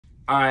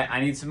All right,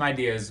 I need some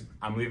ideas.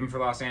 I'm leaving for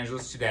Los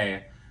Angeles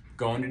today.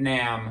 Going to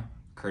NAMM,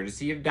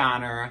 courtesy of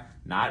Donner.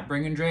 Not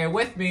bringing Drea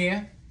with me.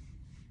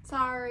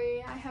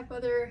 Sorry, I have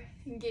other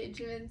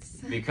engagements.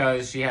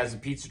 Because she has a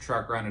pizza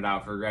truck rented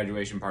out for a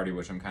graduation party,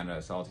 which I'm kind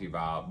of salty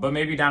about. But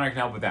maybe Donner can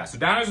help with that. So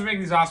Donner's making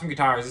these awesome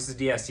guitars. This is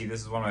DST.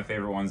 This is one of my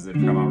favorite ones that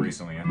have come out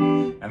recently.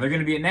 And they're going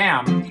to be at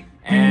NAMM.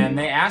 And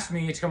they asked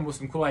me to come up with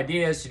some cool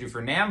ideas to do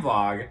for NAMM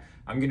Vlog.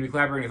 I'm going to be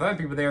collaborating with other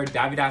people there.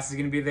 Davidas is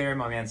going to be there.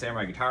 My man Sam,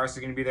 my guitarist, is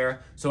going to be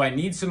there. So I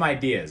need some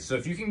ideas. So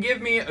if you can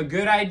give me a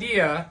good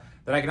idea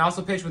that I can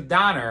also pitch with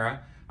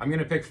Donner, I'm going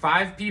to pick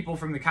 5 people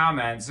from the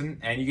comments, and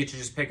you get to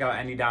just pick out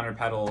any Donner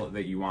pedal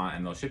that you want,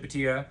 and they'll ship it to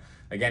you.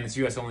 Again, it's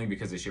US only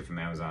because they ship from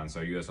Amazon,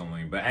 so US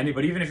only. But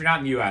even if you're not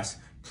in the US,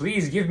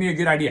 please give me a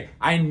good idea.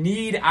 I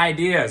need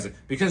ideas,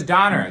 because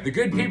Donner, the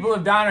good people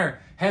of Donner,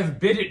 have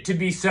bid it to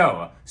be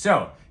so.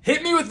 So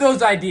hit me with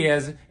those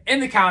ideas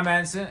in the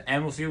comments,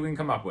 and we'll see what we can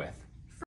come up with.